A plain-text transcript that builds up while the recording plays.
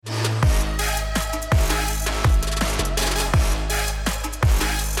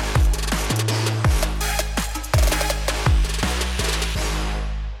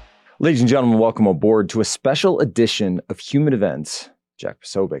Ladies and gentlemen, welcome aboard to a special edition of Human Events. Jack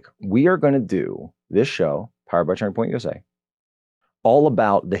Posobiec. We are going to do this show, powered by Turning Point USA, all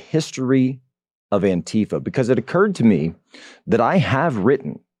about the history of Antifa, because it occurred to me that I have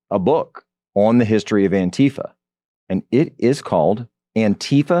written a book on the history of Antifa, and it is called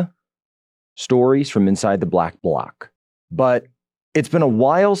Antifa: Stories from Inside the Black Bloc. But it's been a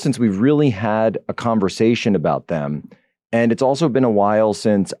while since we've really had a conversation about them. And it's also been a while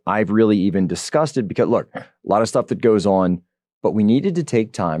since I've really even discussed it because, look, a lot of stuff that goes on, but we needed to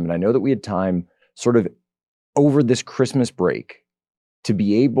take time. And I know that we had time sort of over this Christmas break to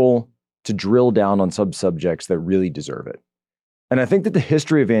be able to drill down on subjects that really deserve it. And I think that the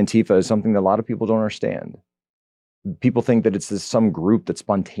history of Antifa is something that a lot of people don't understand. People think that it's some group that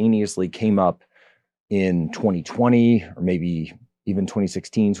spontaneously came up in 2020 or maybe even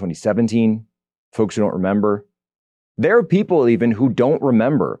 2016, 2017. Folks who don't remember. There are people even who don't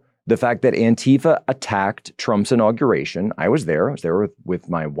remember the fact that Antifa attacked Trump's inauguration. I was there with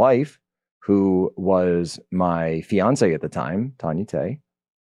my wife, who was my fiance at the time, Tanya Tay. I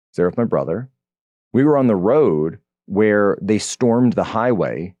was there with my brother. We were on the road where they stormed the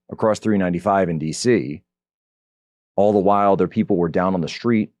highway across 395 in DC. All the while, their people were down on the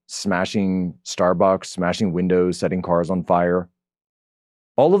street, smashing Starbucks, smashing windows, setting cars on fire.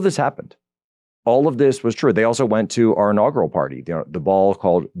 All of this happened. All of this was true. They also went to our inaugural party, the ball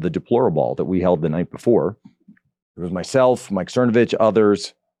called the Deplorable Ball that we held the night before. It was myself, Mike Cernovich,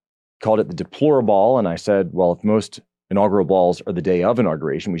 others called it the Deplorable Ball. And I said, well, if most inaugural balls are the day of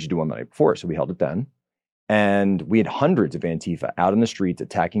inauguration, we should do one the night before. So we held it then. And we had hundreds of Antifa out in the streets,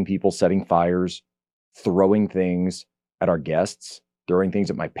 attacking people, setting fires, throwing things at our guests, throwing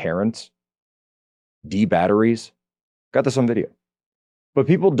things at my parents, batteries. Got this on video. But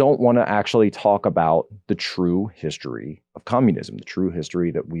people don't want to actually talk about the true history of communism, the true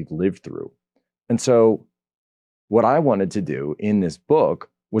history that we've lived through. And so what I wanted to do in this book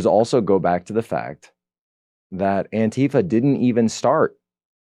was also go back to the fact that Antifa didn't even start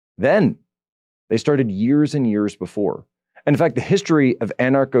then. They started years and years before. And in fact, the history of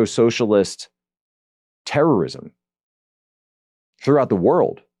anarcho-socialist terrorism throughout the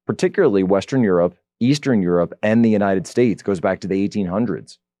world, particularly Western Europe, Eastern Europe, and the United States, goes back to the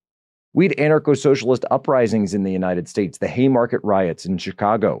 1800s. We had anarcho-socialist uprisings in the United States, the Haymarket riots in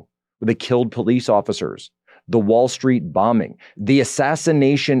Chicago, where they killed police officers, the Wall Street bombing, the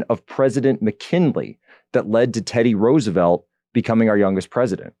assassination of President McKinley that led to Teddy Roosevelt becoming our youngest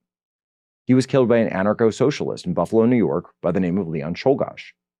president. He was killed by an anarcho-socialist in Buffalo, New York, by the name of Leon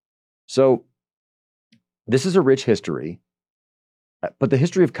Czolgosz. So this is a rich history. But the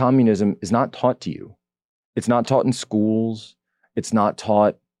history of communism is not taught to you. It's not taught in schools. It's not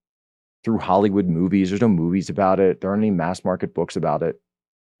taught through Hollywood movies. There's no movies about it. There aren't any mass market books about it.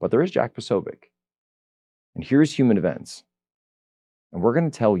 But there is Jack Posobiec. And here's Human Events. And we're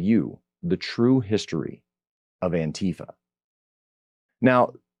going to tell you the true history of Antifa.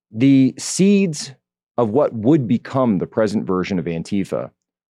 Now, the seeds of what would become the present version of Antifa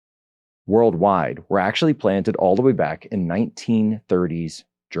worldwide were actually planted all the way back in 1930s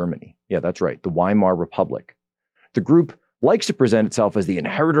Germany. Yeah, that's right, the Weimar Republic. The group likes to present itself as the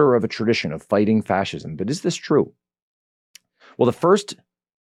inheritor of a tradition of fighting fascism, but is this true? Well, the first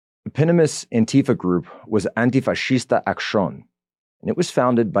eponymous Antifa group was Antifascista Aktion, and it was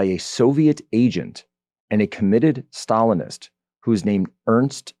founded by a Soviet agent and a committed Stalinist who was named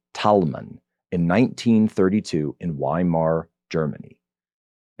Ernst Thälmann in 1932 in Weimar, Germany.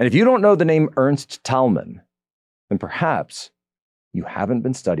 And if you don't know the name Ernst Thälmann, then perhaps you haven't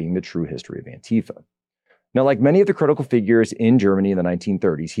been studying the true history of Antifa. Now, like many of the critical figures in Germany in the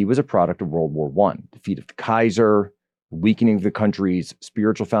 1930s, he was a product of World War I, defeat of the Kaiser, weakening of the country's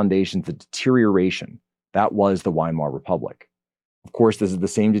spiritual foundations, the deterioration. That was the Weimar Republic. Of course, this is the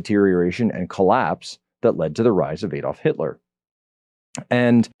same deterioration and collapse that led to the rise of Adolf Hitler.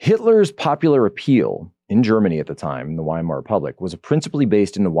 And Hitler's popular appeal in Germany at the time, in the Weimar Republic, was principally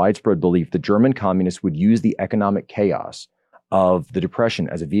based in the widespread belief that German communists would use the economic chaos of the Depression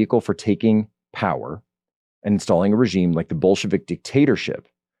as a vehicle for taking power and installing a regime like the Bolshevik dictatorship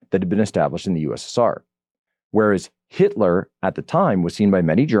that had been established in the USSR. Whereas Hitler at the time was seen by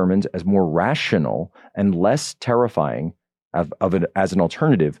many Germans as more rational and less terrifying as an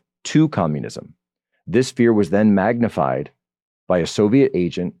alternative to communism. This fear was then magnified by a Soviet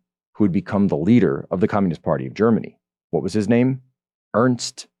agent who would become the leader of the Communist Party of Germany. What was his name?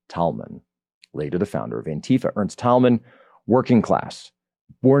 Ernst Thälmann, later the founder of Antifa. Ernst Thälmann, working class,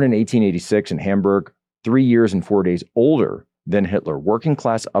 born in 1886 in Hamburg, 3 years and 4 days older than Hitler. Working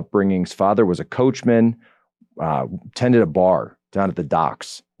class upbringings. Father was a coachman, tended a bar down at the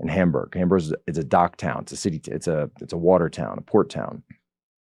docks in Hamburg. Hamburg is a dock town. It's a city. It's a water town, a port town.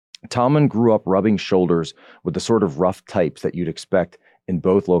 Talman grew up rubbing shoulders with the sort of rough types that you'd expect in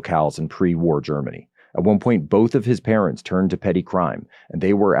both locales in pre-war Germany. At one point, both of his parents turned to petty crime, and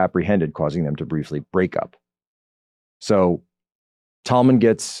they were apprehended, causing them to briefly break up. So Talman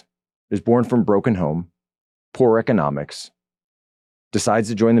is born from a broken home, poor economics, decides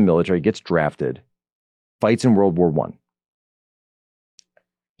to join the military, gets drafted, fights in World War I.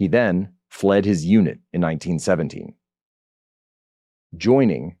 He then fled his unit in 1917,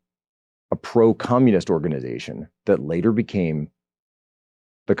 joining a pro-communist organization that later became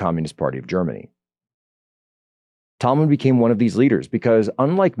the Communist Party of Germany. Talman became one of these leaders because,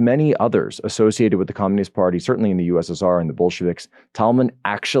 unlike many others associated with the Communist Party, certainly in the USSR and the Bolsheviks, Talman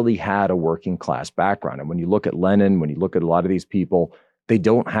actually had a working class background. And when you look at Lenin, when you look at a lot of these people, they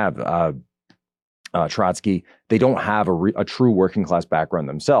don't have Trotsky, they don't have a true working class background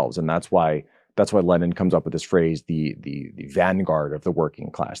themselves. And that's why Lenin comes up with this phrase, the vanguard of the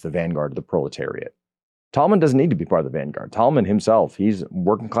working class, the vanguard of the proletariat. Talman doesn't need to be part of the vanguard. Talman himself, he's a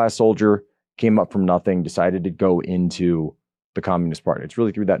working class soldier, came up from nothing, decided to go into the Communist Party. It's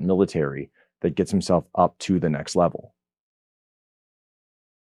really through that military that gets himself up to the next level.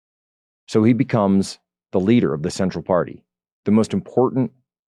 So he becomes the leader of the Central Party, the most important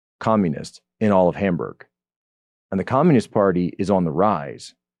communist in all of Hamburg. And the Communist Party is on the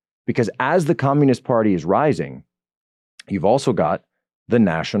rise because as the Communist Party is rising, you've also got the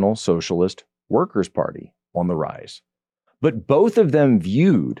National Socialist Workers' Party on the rise. But both of them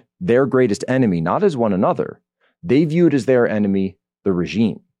viewed their greatest enemy not as one another. They viewed as their enemy the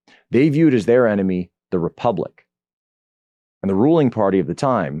regime. They viewed as their enemy the Republic. And the ruling party of the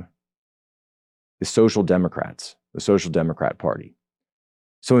time is Social Democrats, the Social Democrat Party.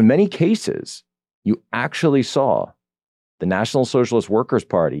 So in many cases, you actually saw the National Socialist Workers'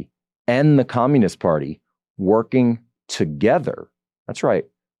 Party and the Communist Party working together. That's right,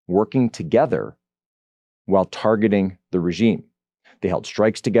 working together while targeting the regime. They held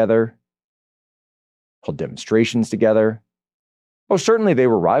strikes together, held demonstrations together. Oh, certainly they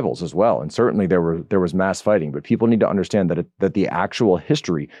were rivals as well, and certainly there was mass fighting, but people need to understand that the actual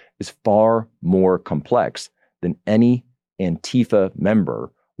history is far more complex than any Antifa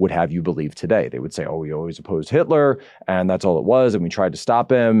member would have you believe today. They would say, oh, we always opposed Hitler, and that's all it was, and we tried to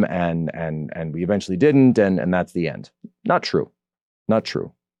stop him, and we eventually didn't, and that's the end. Not true. Not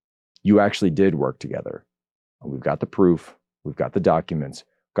true. You actually did work together. We've got the proof. We've got the documents.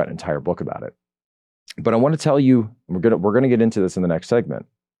 We've got an entire book about it. But I want to tell you, we're gonna get into this in the next segment,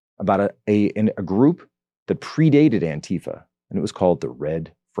 about a group that predated Antifa, and it was called the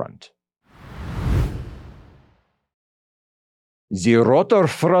Red Front. The Roter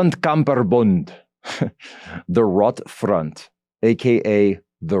Front Kamperbund, the Rot Front, aka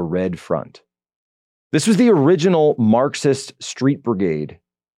the Red Front. This was the original Marxist street brigade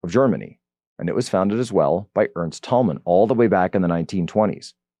of Germany, and it was founded as well by Ernst Thälmann all the way back in the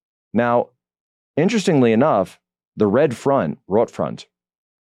 1920s. Now, interestingly enough, the Red Front, Rot Front,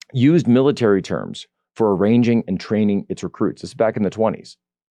 used military terms for arranging and training its recruits. This is back in the 20s.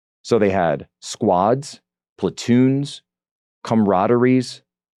 So they had squads, platoons, camaraderies,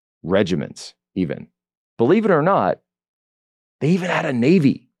 regiments, even. Believe it or not, they even had a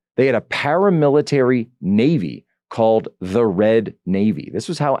navy. They had a paramilitary navy called the Red Navy. This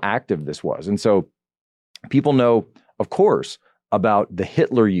was how active this was. And so people know, of course, about the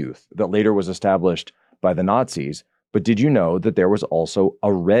Hitler Youth that later was established by the Nazis. But did you know that there was also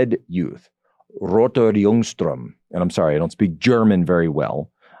a Red Youth, Roter Jungstrom? And I'm sorry, I don't speak German very well,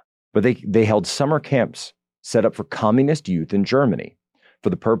 but they held summer camps set up for communist youth in Germany for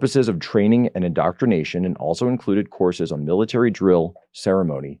the purposes of training and indoctrination, and also included courses on military drill,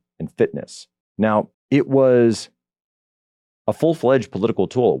 ceremony, and fitness. Now, it was a full-fledged political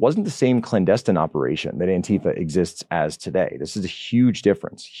tool. It wasn't the same clandestine operation that Antifa exists as today. This is a huge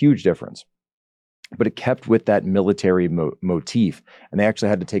difference. But it kept with that military motif, and they actually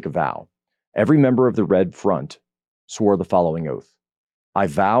had to take a vow. Every member of the Red Front swore the following oath: I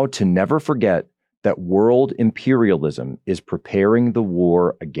vow to never forget that world imperialism is preparing the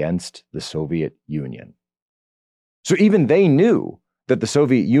war against the Soviet Union. So even they knew that the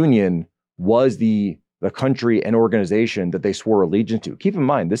Soviet Union was the country and organization that they swore allegiance to. Keep in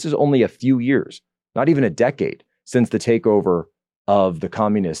mind, this is only a few years, not even a decade, since the takeover of the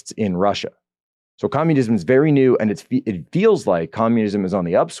communists in Russia. So communism is very new, and it feels like communism is on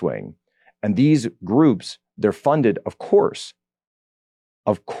the upswing. And these groups, they're funded, of course,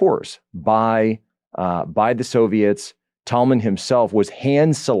 by the Soviets. Thälmann himself was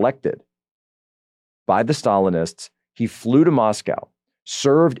hand-selected by the Stalinists. He flew to Moscow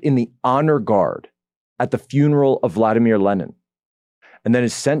served in the honor guard at the funeral of Vladimir Lenin, and then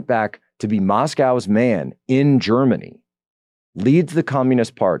is sent back to be Moscow's man in Germany, leads the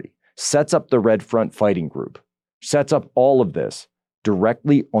Communist Party, sets up the Red Front fighting group, sets up all of this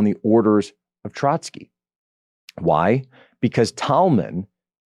directly on the orders of Trotsky. Why? Because Talman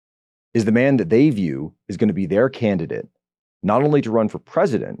is the man that they view is going to be their candidate, not only to run for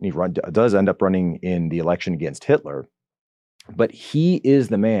president, and he does end up running in the election against Hitler, but he is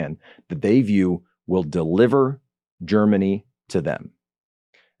the man that they view will deliver Germany to them.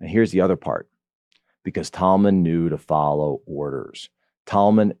 And here's the other part, because Talman knew to follow orders.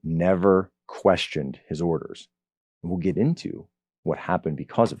 Talman never questioned his orders. And we'll get into what happened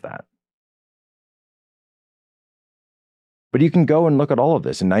because of that. But you can go and look at all of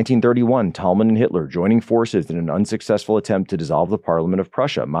this. In 1931, Talman and Hitler joining forces in an unsuccessful attempt to dissolve the Parliament of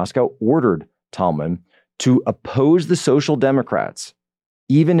Prussia. Moscow ordered Talman to oppose the Social Democrats,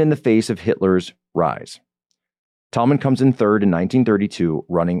 even in the face of Hitler's rise. Talman comes in third in 1932,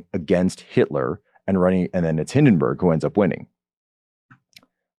 running against Hitler, and then it's Hindenburg who ends up winning.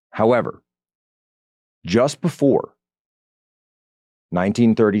 However, just before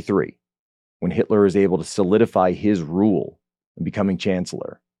 1933, when Hitler is able to solidify his rule and becoming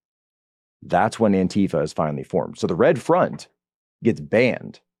chancellor, that's when Antifa is finally formed. So the Red Front gets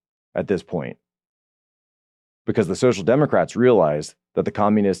banned at this point because the Social Democrats realize that the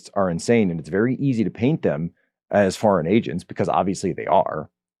communists are insane, and it's very easy to paint them as foreign agents because obviously they are.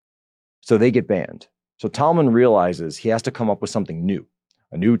 So they get banned. So Talman realizes he has to come up with something new,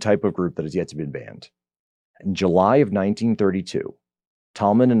 a new type of group that has yet to be banned. In July of 1932,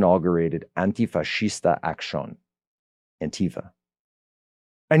 Talman inaugurated Antifascista Aktion, Antifa.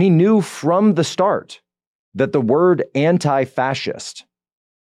 And he knew from the start that the word anti-fascist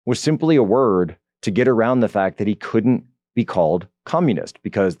was simply a word to get around the fact that he couldn't be called communist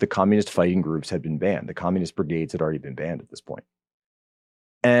because the communist fighting groups had been banned. The communist brigades had already been banned at this point.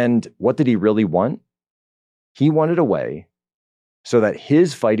 And what did he really want? He wanted a way so that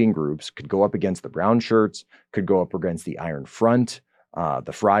his fighting groups could go up against the Brown Shirts, could go up against the Iron Front,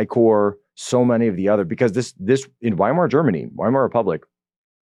 the Freikorps, so many of the other, because this in Weimar Germany, Weimar Republic,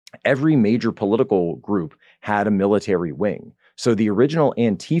 every major political group had a military wing. So the original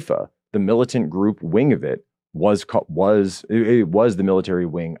Antifa, the militant group wing of it, was the military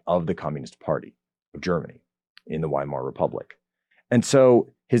wing of the Communist Party of Germany in the Weimar Republic. And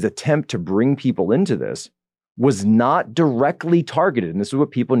so his attempt to bring people into this was not directly targeted. And this is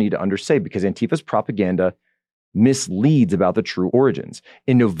what people need to understand, because Antifa's propaganda misleads about the true origins.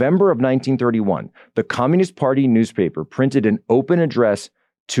 In November of 1931, the Communist Party newspaper printed an open address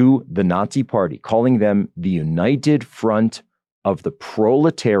to the Nazi Party, calling them the United Front of the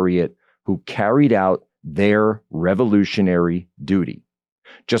Proletariat who carried out their revolutionary duty.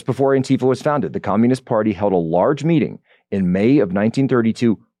 Just before Antifa was founded, the Communist Party held a large meeting in May of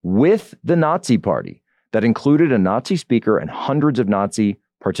 1932 with the Nazi Party that included a Nazi speaker and hundreds of Nazi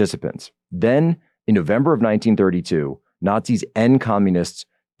participants. Then, in November of 1932, Nazis and communists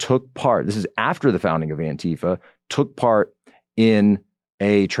took part, this is after the founding of Antifa, took part in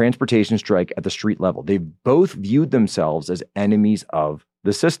a transportation strike at the street level. They both viewed themselves as enemies of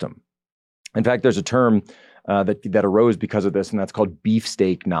the system. In fact, there's a term that arose because of this, and that's called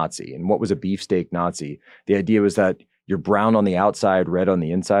beefsteak Nazi. And what was a beefsteak Nazi? The idea was that you're brown on the outside, red on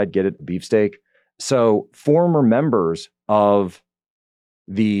the inside. Get it? Beefsteak. So former members of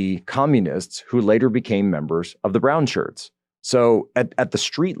the communists who later became members of the Brown Shirts. So at the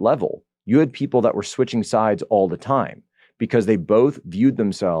street level, you had people that were switching sides all the time because they both viewed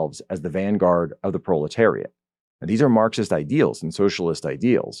themselves as the vanguard of the proletariat. And these are Marxist ideals and socialist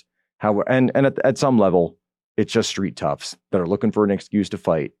ideals. And at some level, it's just street toughs that are looking for an excuse to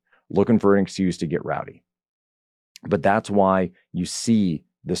fight, looking for an excuse to get rowdy. But that's why you see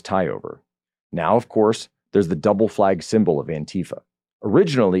this tie over. Now, of course, there's the double flag symbol of Antifa.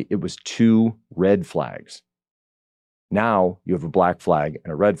 Originally, it was two red flags. Now you have a black flag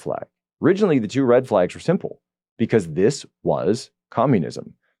and a red flag. Originally, the two red flags were simple because this was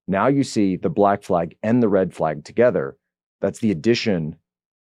communism. Now you see the black flag and the red flag together. That's the addition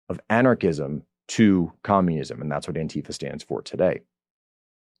of anarchism to communism, and that's what Antifa stands for today.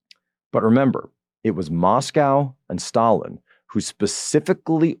 But remember, it was Moscow and Stalin who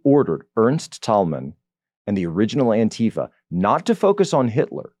specifically ordered Ernst Thälmann and the original Antifa not to focus on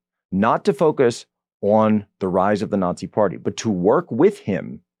Hitler, not to focus on the rise of the Nazi Party, but to work with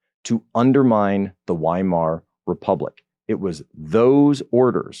him to undermine the Weimar Republic. It was those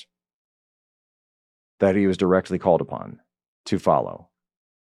orders that he was directly called upon to follow.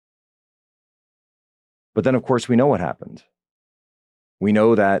 But then, of course, we know what happened. We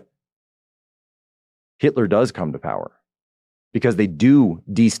know that Hitler does come to power because they do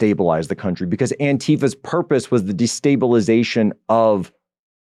destabilize the country, because Antifa's purpose was the destabilization of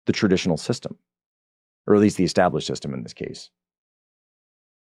the traditional system, or at least the established system in this case.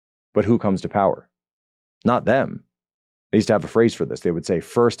 But who comes to power? Not them. They used to have a phrase for this. They would say,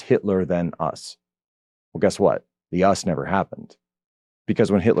 first Hitler, then us. Well, guess what? The us never happened.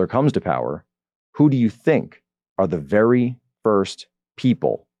 Because when Hitler comes to power, who do you think are the very first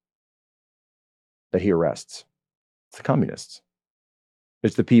people that he arrests? It's the communists.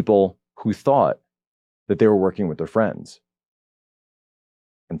 It's the people who thought that they were working with their friends.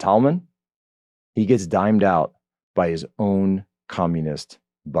 And Thalmann, he gets dimed out by his own communist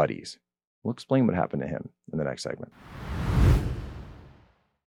buddies. We'll explain what happened to him in the next segment.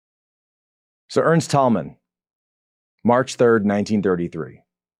 So Ernst Thälmann, March 3rd, 1933,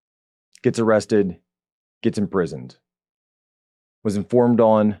 gets arrested, gets imprisoned, was informed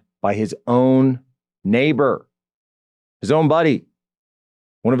on by his own neighbor, his own buddy,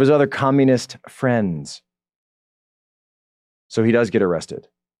 one of his other communist friends. So he does get arrested.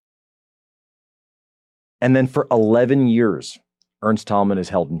 And then for 11 years, Ernst Thälmann is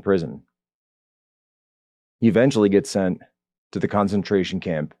held in prison. He eventually gets sent to the concentration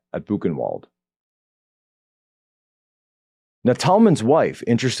camp at Buchenwald. Now, Thalmann's wife,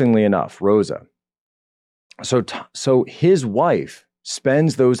 interestingly enough, Rosa, so his wife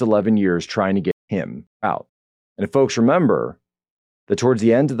spends those 11 years trying to get him out. And if folks remember that towards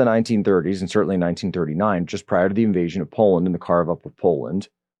the end of the 1930s, and certainly 1939, just prior to the invasion of Poland and the carve-up of Poland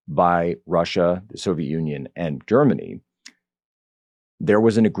by Russia, the Soviet Union, and Germany, there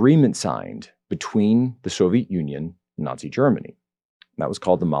was an agreement signed between the Soviet Union and Nazi Germany. And that was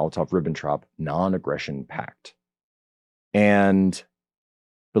called the Molotov-Ribbentrop Non-Aggression Pact. And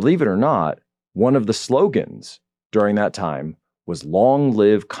believe it or not, one of the slogans during that time was "Long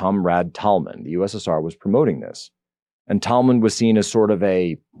live Comrade Thalmann." The USSR was promoting this. And Thalmann was seen as sort of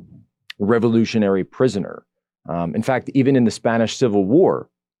a revolutionary prisoner. In fact, even in the Spanish Civil War,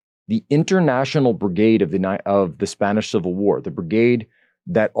 the International Brigade of the Spanish Civil War, the brigade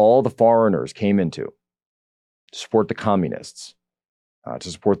that all the foreigners came into to support the communists,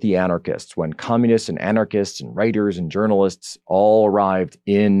 to support the anarchists, when communists and anarchists and writers and journalists all arrived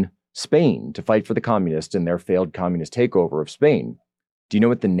in Spain to fight for the communists in their failed communist takeover of Spain. Do you know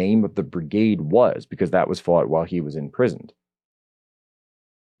what the name of the brigade was? Because that was fought while he was imprisoned.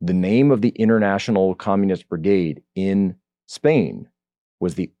 The name of the International Communist Brigade in Spain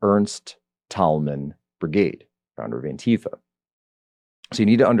was the Ernst Thälmann Brigade, founder of Antifa. So you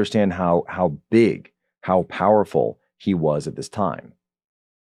need to understand how big, how powerful he was at this time.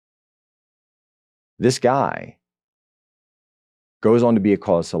 This guy goes on to be a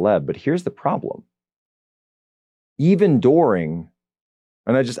cause celeb, but here's the problem. Even during,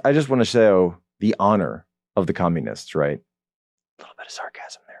 and I just want to show the honor of the communists, right? A little bit of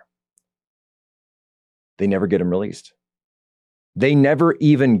sarcasm there. They never get him released. They never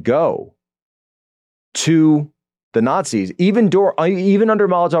even go to the Nazis, even under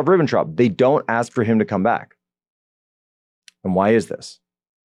Molotov-Ribbentrop. They don't ask for him to come back. And why is this?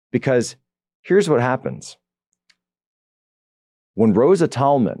 Because here's what happens. When Rosa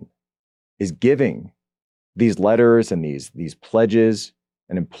Thalmann is giving these letters and these pledges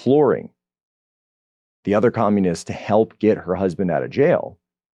and imploring the other communists to help get her husband out of jail,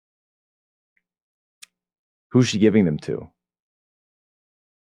 who's she giving them to?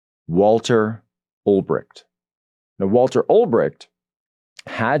 Walter Ulbricht. Now, Walter Ulbricht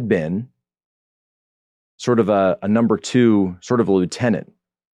had been sort of a number two, sort of a lieutenant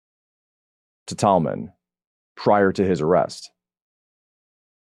to Thalmann prior to his arrest.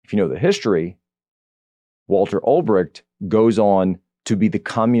 If you know the history, Walter Ulbricht goes on to be the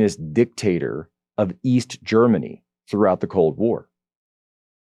communist dictator of East Germany throughout the Cold War.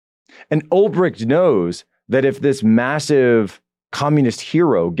 And Ulbricht knows that if this massive communist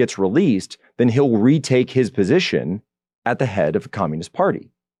hero gets released, then he'll retake his position at the head of the Communist Party.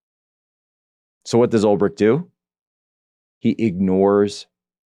 So what does Ulbricht do? He ignores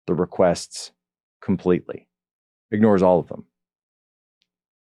the requests completely, ignores all of them.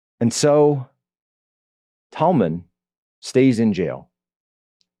 And so Thalmann stays in jail.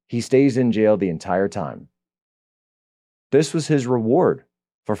 He stays in jail the entire time. This was his reward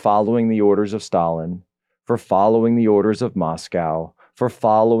for following the orders of Stalin, for following the orders of Moscow, for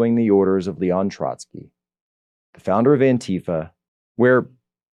following the orders of Leon Trotsky, the founder of Antifa, where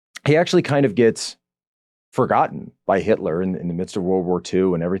he actually kind of gets forgotten by Hitler in the midst of World War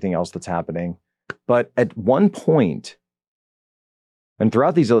II and everything else that's happening. But at one point, and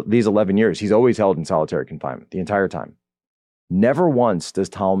throughout these 11 years, he's always held in solitary confinement the entire time. Never once does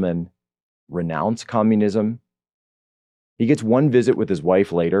Talman renounce communism. He gets one visit with his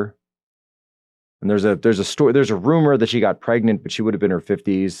wife later. And there's a rumor that she got pregnant, but she would have been in her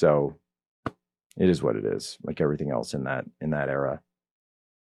 50s, so it is what it is, like everything else in that era.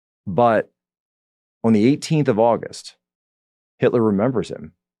 But on the 18th of August, Hitler remembers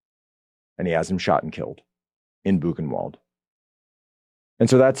him, and he has him shot and killed in Buchenwald. And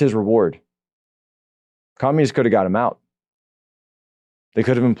so that's his reward. Communists could have got him out. They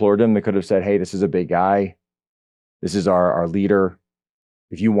could have implored him. They could have said, hey, this is a big guy. This is our leader.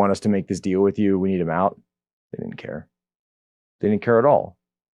 If you want us to make this deal with you, we need him out. They didn't care. They didn't care at all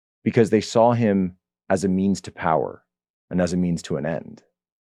because they saw him as a means to power and as a means to an end.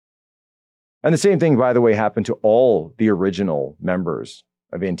 And the same thing, by the way, happened to all the original members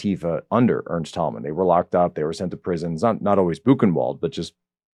of Antifa under Ernst Thälmann. They were locked up. They were sent to prisons, not always Buchenwald, but just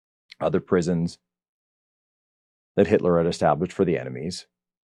other prisons that Hitler had established for the enemies.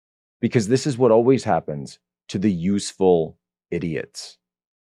 Because this is what always happens to the useful idiots.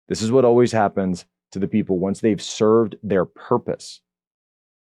 This is what always happens to the people once they've served their purpose.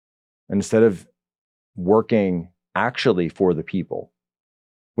 And instead of working actually for the people,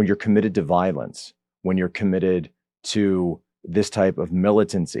 when you're committed to violence, when you're committed to this type of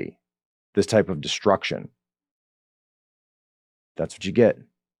militancy, this type of destruction, that's what you get.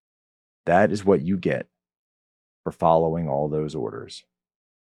 That is what you get for following all those orders.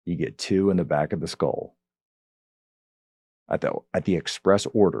 You get 2 in the back of the skull at the express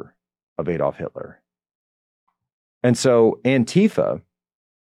order of Adolf Hitler. And so Antifa,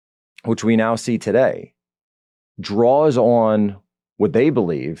 which we now see today, draws on what they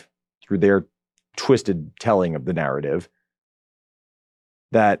believe through their twisted telling of the narrative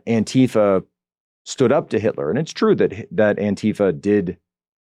that Antifa stood up to Hitler. And it's true that Antifa did,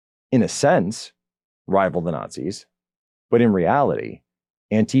 in a sense, rival the Nazis. But in reality,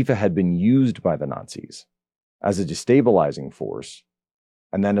 Antifa had been used by the Nazis as a destabilizing force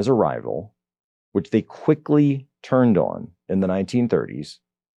and then as a rival, which they quickly turned on in the 1930s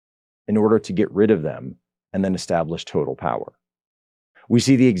in order to get rid of them and then establish total power. We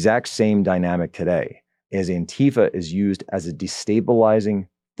see the exact same dynamic today, as Antifa is used as a destabilizing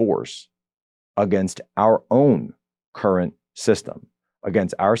force against our own current system,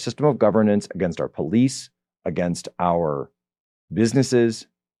 against our system of governance, against our police, against our businesses,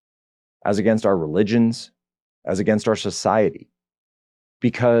 as against our religions, as against our society,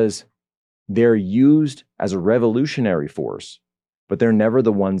 because they're used as a revolutionary force, but they're never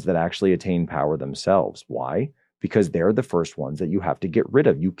the ones that actually attain power themselves. Why? Because they're the first ones that you have to get rid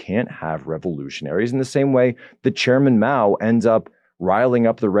of. You can't have revolutionaries in the same way that Chairman Mao ends up riling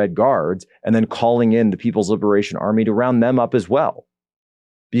up the Red Guards and then calling in the People's Liberation Army to round them up as well.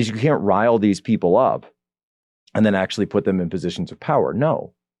 Because you can't rile these people up and then actually put them in positions of power.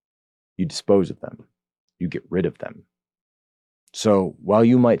 No, you dispose of them. You get rid of them. So while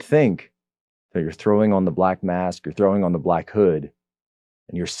you might think that you're throwing on the black mask, you're throwing on the black hood,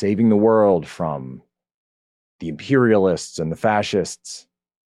 and you're saving the world from the imperialists and the fascists,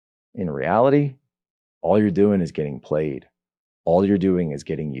 in reality, all you're doing is getting played. All you're doing is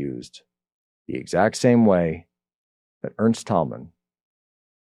getting used. The exact same way that Ernst Thälmann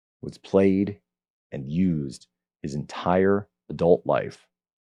was played and used his entire adult life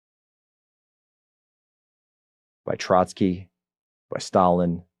by Trotsky, by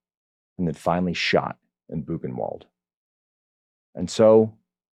Stalin, and then finally shot in Buchenwald. And so,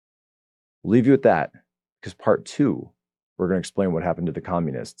 we'll leave you with that, because part 2, we're going to explain what happened to the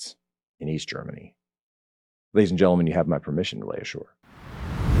communists in East Germany. Ladies and gentlemen, you have my permission to lay ashore.